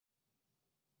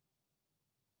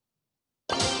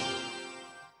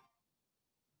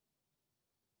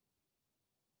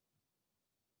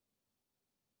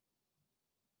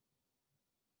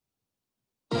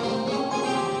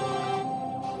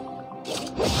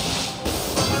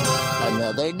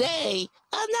Another day,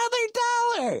 another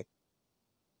dollar.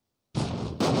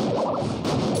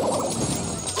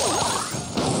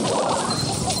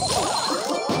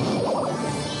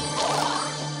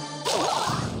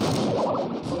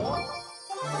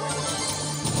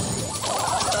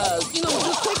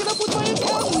 Just take it up with my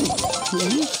accountant.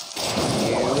 Please?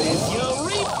 Here is your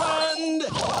refund.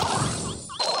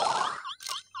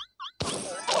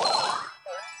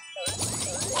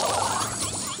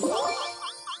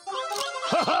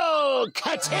 Ho-ho!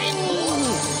 Ka-ting!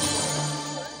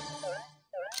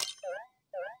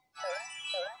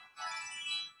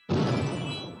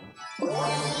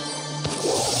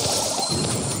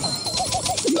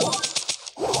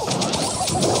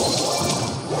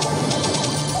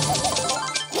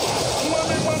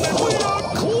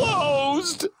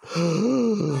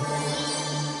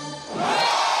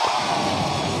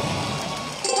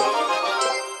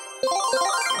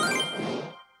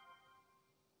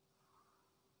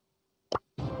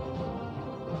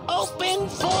 Open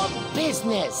for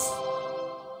business.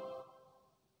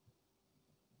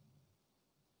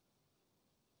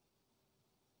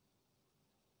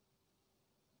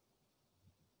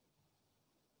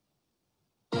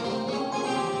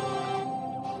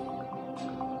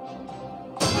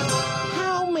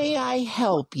 How may I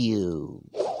help you?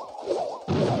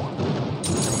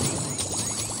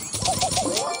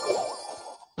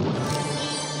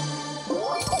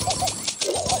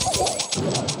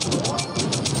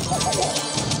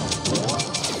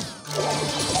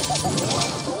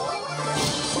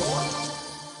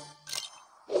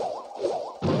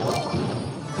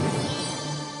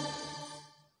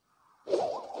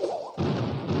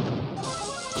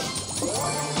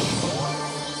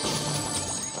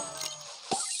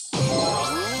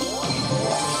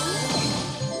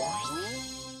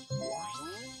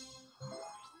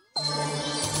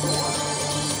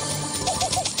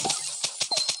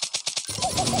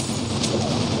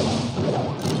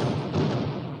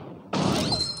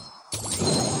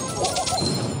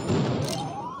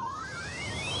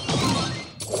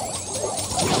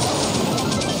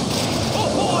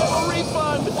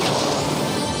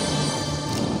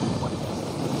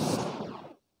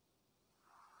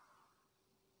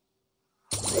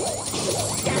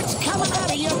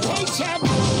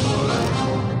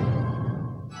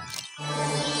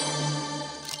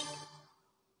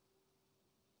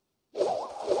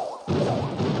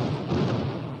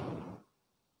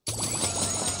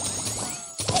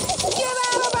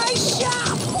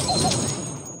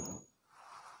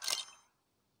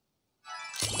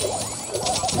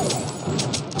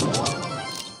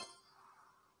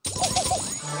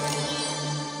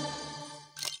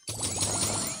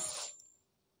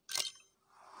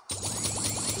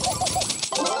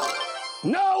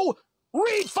 No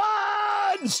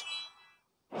refunds!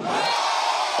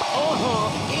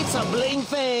 Oh, it's a bling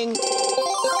thing.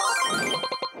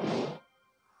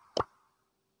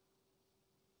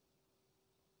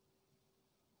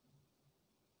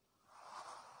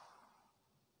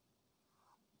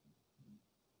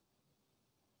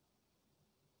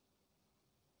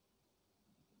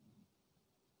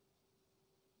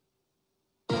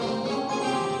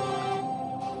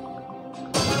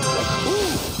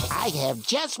 I have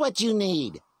just what you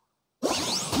need.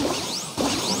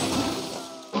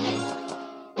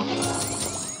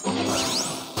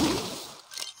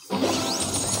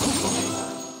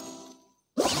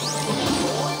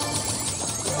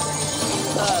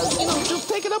 Just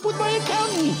take it up with my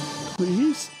accountant,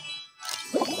 please.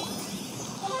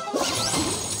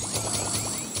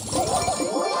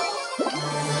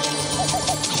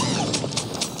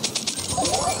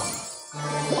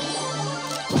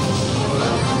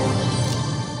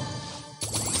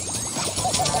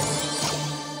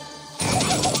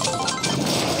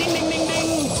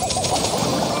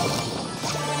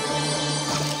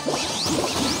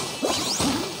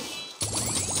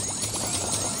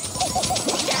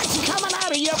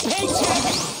 Your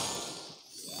paycheck!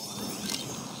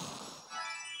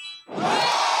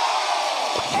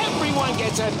 Everyone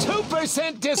gets a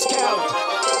 2% discount!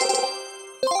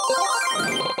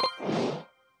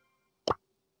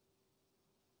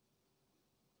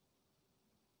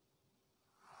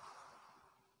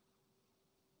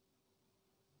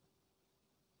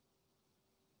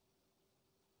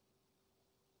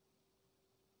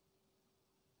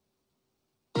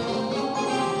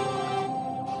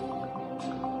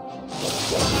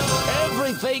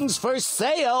 Everything's for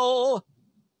sale!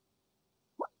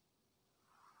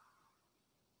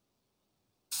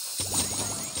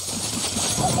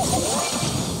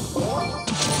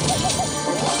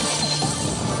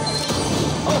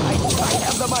 Oh, I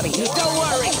have the money, don't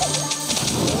worry!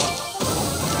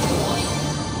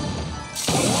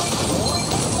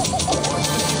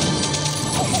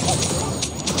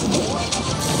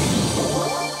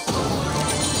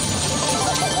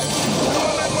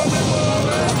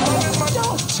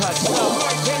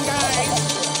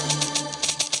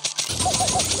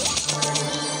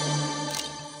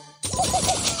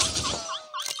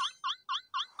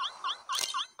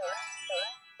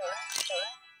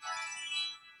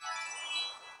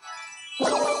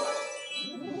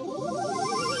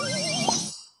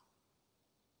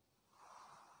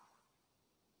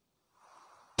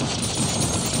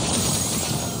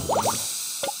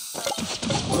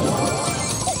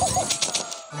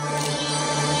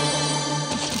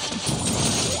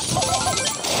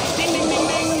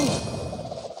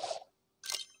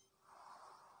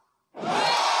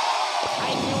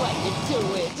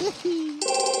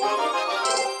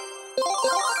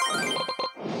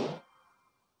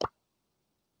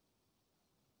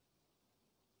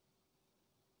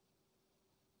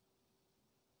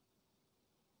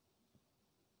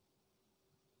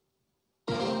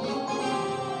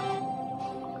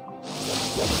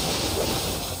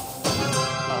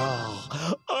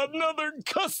 another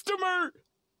customer.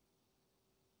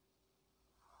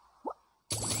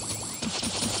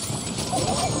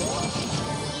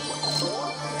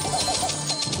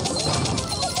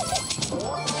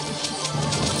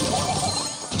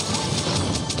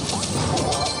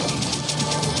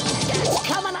 That's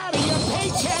coming out of your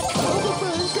paycheck. Oh, the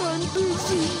bank, I'm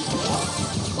busy.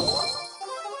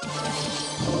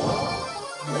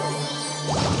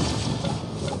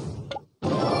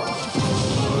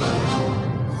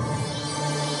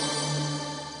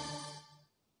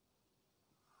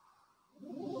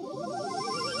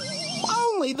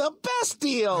 Only the best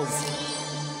deals.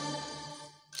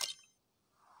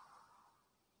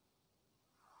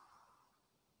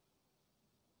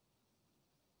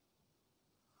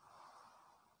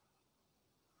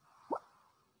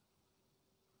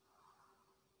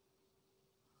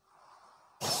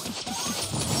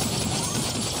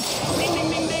 Ding,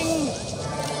 ding, ding, ding.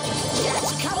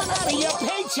 That's coming out of your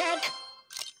paycheck.